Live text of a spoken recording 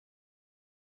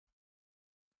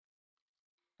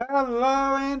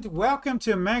Hello and welcome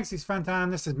to Maggie's Fun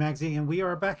Time. This is Magzie and we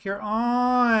are back here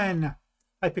on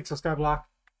Hypixel Skyblock.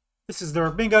 This is their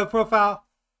bingo profile.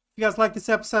 If you guys like this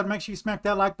episode, make sure you smack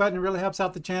that like button. It really helps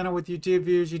out the channel with YouTube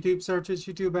views, YouTube searches,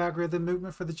 YouTube algorithm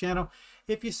movement for the channel.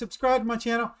 If you subscribe to my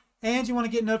channel and you want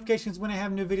to get notifications when I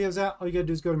have new videos out, all you gotta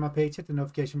do is go to my page, hit the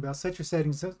notification bell, set your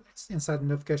settings inside the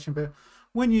notification bell.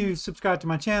 When you subscribe to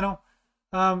my channel,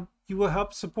 you will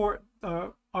help support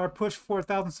our push for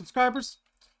 1,000 subscribers.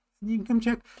 You can come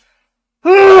check.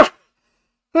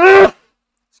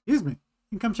 Excuse me.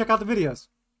 You can come check out the videos.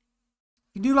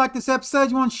 If you do like this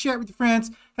episode, you want to share it with your friends,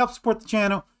 help support the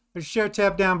channel. There's a share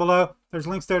tab down below. There's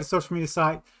links there to social media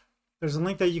site. There's a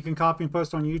link that you can copy and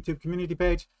post on your YouTube community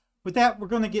page. With that, we're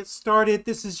going to get started.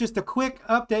 This is just a quick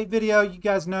update video. You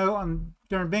guys know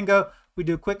during bingo, we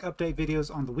do quick update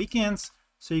videos on the weekends,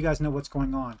 so you guys know what's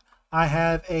going on. I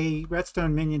have a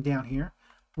redstone minion down here.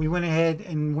 We went ahead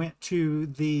and went to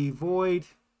the void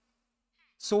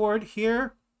sword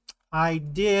here. I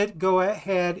did go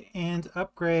ahead and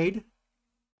upgrade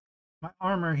my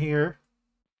armor here.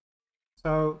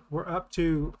 So we're up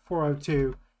to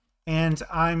 402. And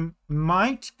I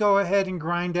might go ahead and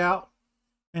grind out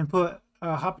and put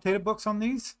hot potato books on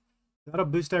these. That'll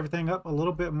boost everything up a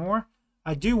little bit more.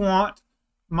 I do want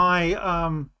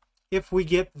my, if we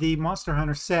get the Monster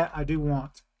Hunter set, I do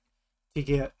want to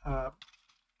get hot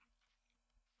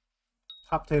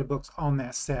potato books on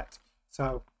that set.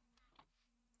 So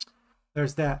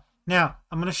there's that. Now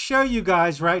I'm going to show you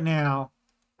guys right now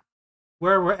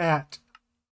where we're at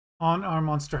on our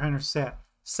Monster Hunter set.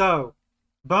 So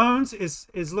Bones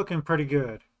is looking pretty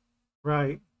good,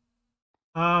 right?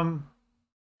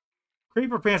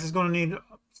 Creeper Pants is going to need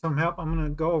some help. I'm going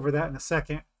to go over that in a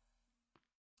second.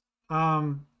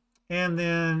 And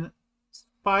then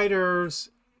Spiders,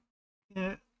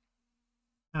 I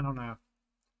don't know.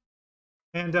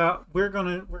 And we're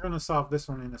gonna solve this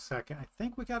one in a second. I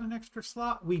think we got an extra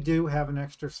slot. We do have an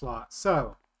extra slot.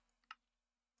 So,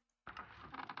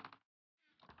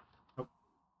 oh,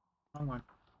 wrong one.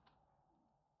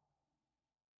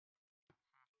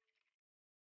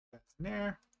 That's in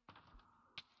there.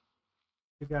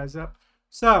 You guys up.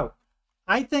 So,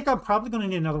 I think I'm probably gonna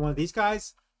need another one of these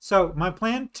guys. So, my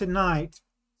plan tonight,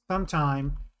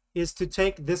 sometime, is to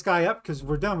take this guy up because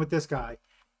we're done with this guy.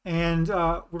 And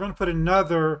we're going to put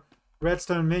another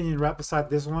redstone minion right beside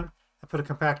this one and put a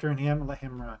compactor in him and let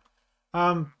him run.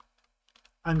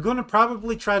 I'm going to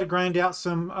probably try to grind out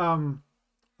some of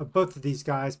both of these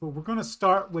guys, but we're going to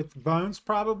start with Bones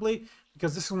probably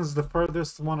because this one's the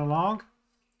furthest one along.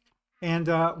 And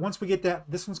once we get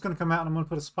that, this one's going to come out and I'm going to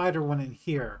put a spider one in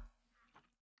here.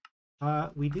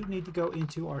 We do need to go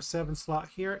into our 7 slot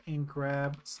here and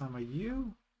grab some of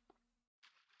you.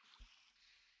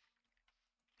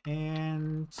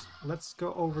 And let's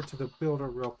go over to the builder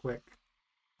real quick.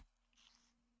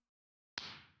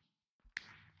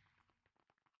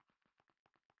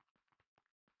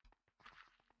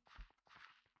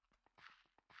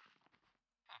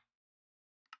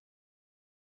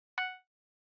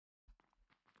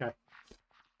 Okay.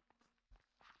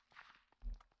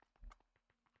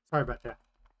 Sorry about that.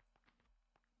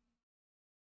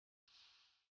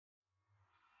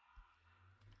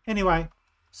 Anyway,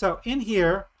 so in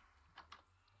here,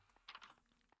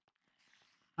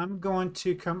 I'm going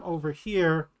to come over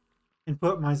here and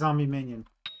put my zombie minion.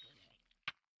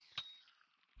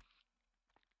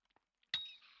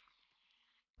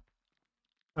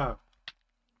 Oh.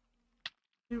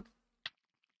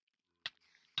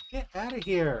 Get out of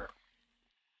here.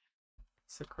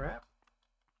 It's a crap.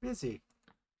 Busy.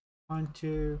 1,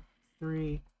 2,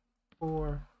 3,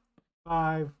 4,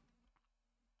 5.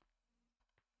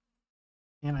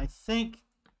 And I think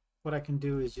what I can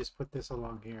do is just put this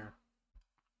along here.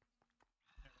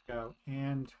 Go.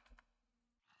 And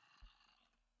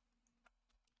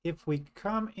if we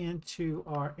come into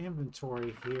our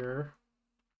inventory here,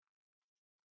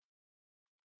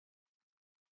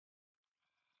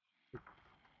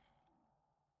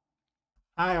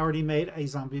 I already made a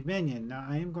zombie minion. Now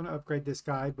I am going to upgrade this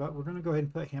guy, but we're going to go ahead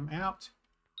and put him out,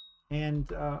 and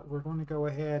we're going to go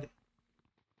ahead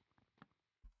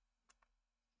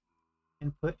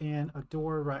and put in a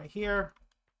door right here.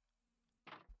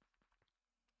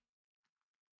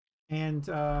 And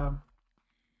I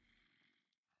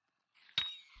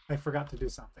forgot to do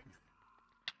something.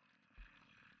 It's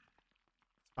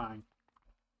fine.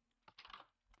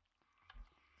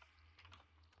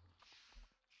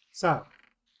 So,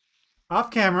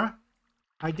 off camera,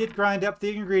 I did grind up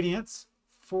the ingredients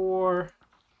for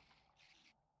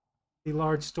the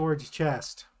large storage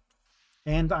chest.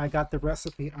 And I got the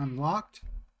recipe unlocked.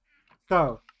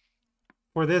 So,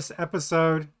 for this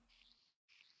episode.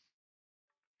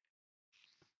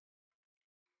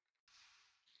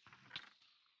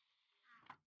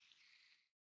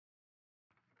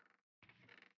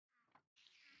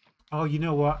 Oh, you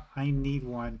know what? I need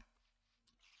one.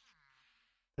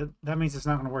 That means it's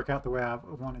not going to work out the way I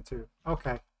wanted to.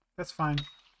 Okay, that's fine.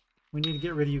 We need to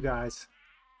get rid of you guys.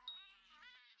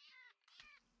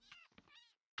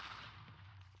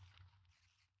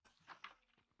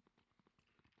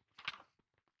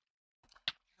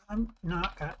 I'm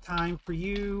not got time for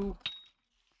you.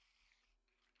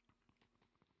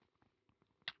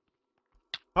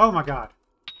 Oh my god.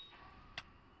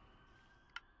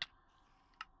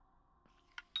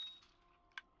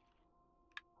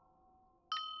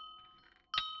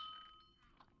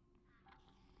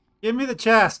 Give me the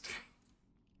chest.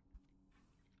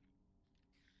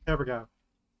 There we go.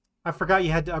 I forgot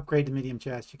you had to upgrade the medium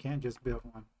chest. You can't just build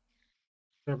one.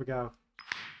 There we go.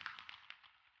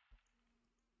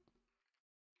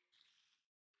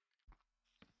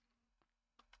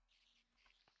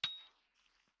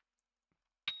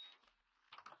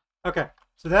 Okay,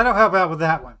 so that'll help out with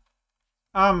that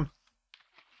one.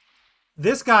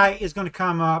 This guy is going to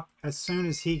come up as soon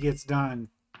as he gets done.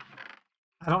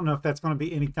 I don't know if that's going to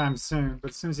be anytime soon,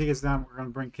 but as soon as he gets done, we're going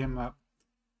to bring him up.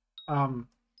 I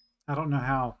don't know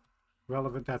how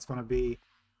relevant that's going to be.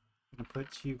 I'm going to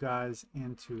put you guys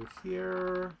into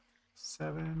here.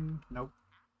 7, nope.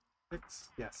 6,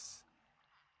 yes.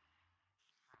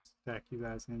 Stack you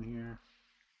guys in here.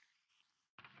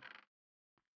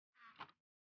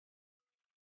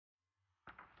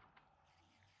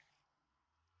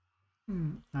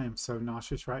 I am so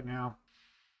nauseous right now.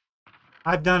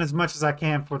 I've done as much as I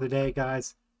can for the day,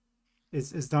 guys.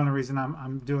 Is the only reason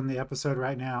I'm doing the episode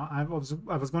right now. I was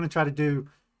going to try to do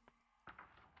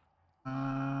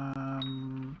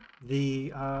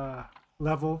the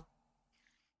level.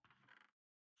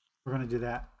 We're going to do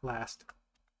that last.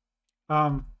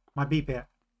 My B pet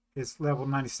is level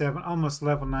 97, almost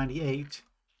level 98.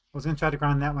 I was going to try to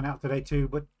grind that one out today too,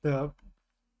 but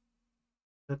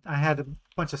I had a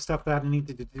bunch of stuff that I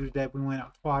needed to do today. We went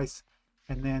out twice,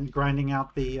 and then grinding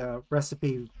out the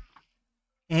recipe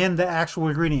and the actual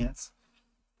ingredients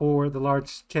for the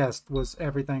large chest was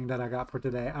everything that I got for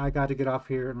today. I got to get off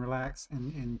here and relax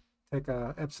and take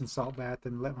a Epsom salt bath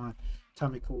and let my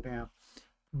tummy cool down.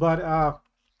 But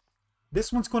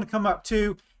this one's going to come up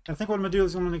too. I think what I'm going to do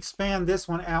is I'm going to expand this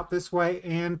one out this way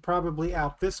and probably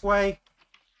out this way.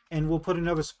 And we'll put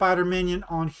another spider minion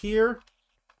on here.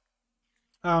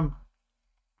 I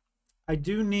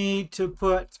do need to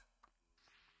put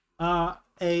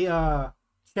a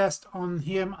chest on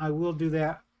him. I will do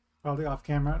that probably off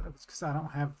camera because I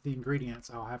don't have the ingredients.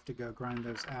 I'll have to go grind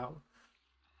those out.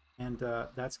 And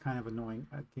that's kind of annoying.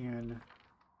 Again,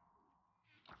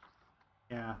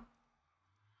 yeah,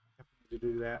 I have to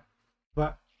do that.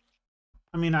 But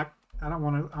I mean, I don't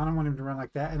want him to run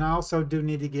like that. And I also do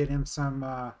need to get him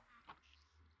some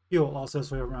fuel also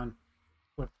so he'll run.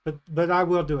 But I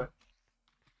will do it.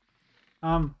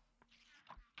 So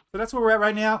that's where we're at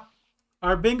right now.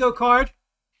 Our bingo card.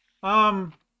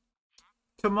 Tomorrow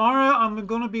I'm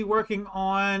going to be working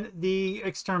on the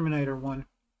exterminator one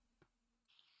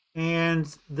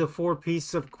and the 4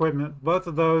 pieces of equipment. Both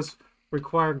of those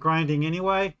require grinding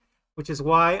anyway, which is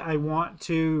why I want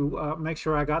to make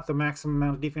sure I got the maximum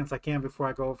amount of defense I can before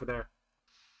I go over there.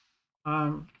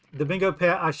 The bingo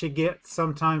pet I should get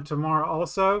sometime tomorrow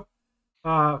also.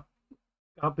 I'll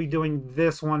be doing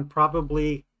this one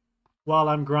probably while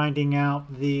I'm grinding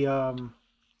out the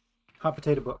hot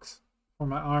potato books for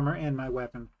my armor and my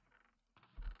weapon.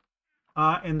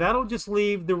 And that'll just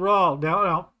leave the raw.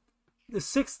 Now the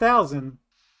 6,000,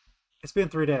 it's been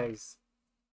 3 days.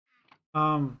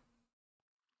 But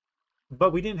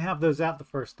we didn't have those out the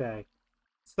first day.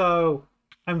 So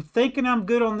I'm thinking I'm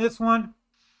good on this one.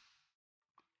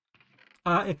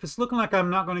 If it's looking like I'm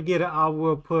not going to get it, I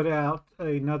will put out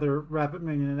another rabbit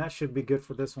minion, and that should be good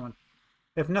for this one.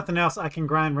 If nothing else, I can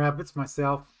grind rabbits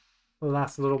myself. It'll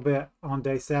last a little bit on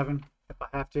day 7 if I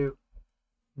have to.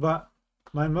 But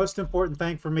my most important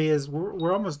thing for me is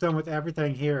we're almost done with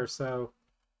everything here. So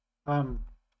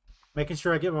making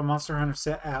sure I get my Monster Hunter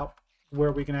set out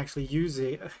where we can actually use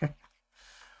it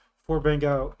for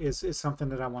bingo is something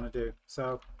that I want to do.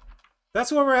 So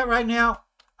that's where we're at right now.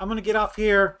 I'm going to get off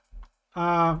here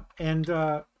and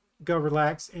go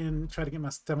relax and try to get my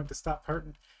stomach to stop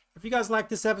hurting. If you guys like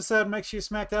this episode, make sure you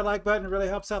smack that like button. It really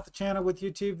helps out the channel with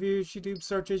YouTube views, YouTube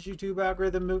searches, YouTube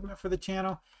algorithm movement for the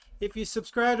channel. If you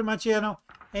subscribe to my channel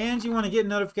and you want to get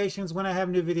notifications when I have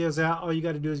new videos out, all you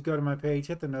got to do is go to my page,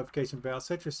 hit the notification bell,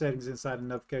 set your settings inside the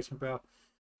notification bell.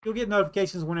 You'll get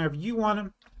notifications whenever you want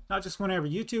them, not just whenever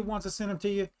YouTube wants to send them to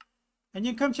you. And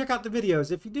you can come check out the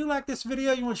videos. If you do like this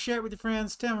video, you want to share it with your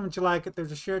friends, tell them that you like it.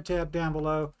 There's a share tab down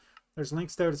below. There's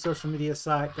links there to the social media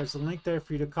site. There's a link there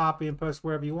for you to copy and post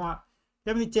wherever you want. If you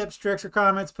have any tips, tricks, or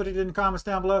comments, put it in the comments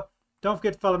down below. Don't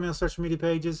forget to follow me on social media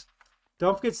pages.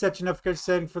 Don't forget to set your notification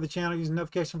setting for the channel using the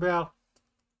notification bell.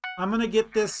 I'm going to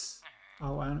get this.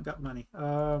 Oh, I haven't got money.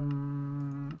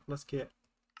 Let's get,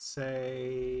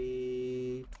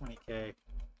 say, 20K.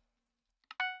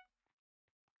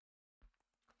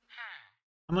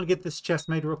 I'm going to get this chest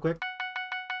made real quick.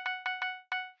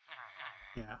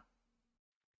 Yeah.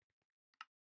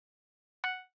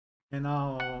 And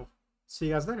I'll see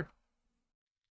you guys later.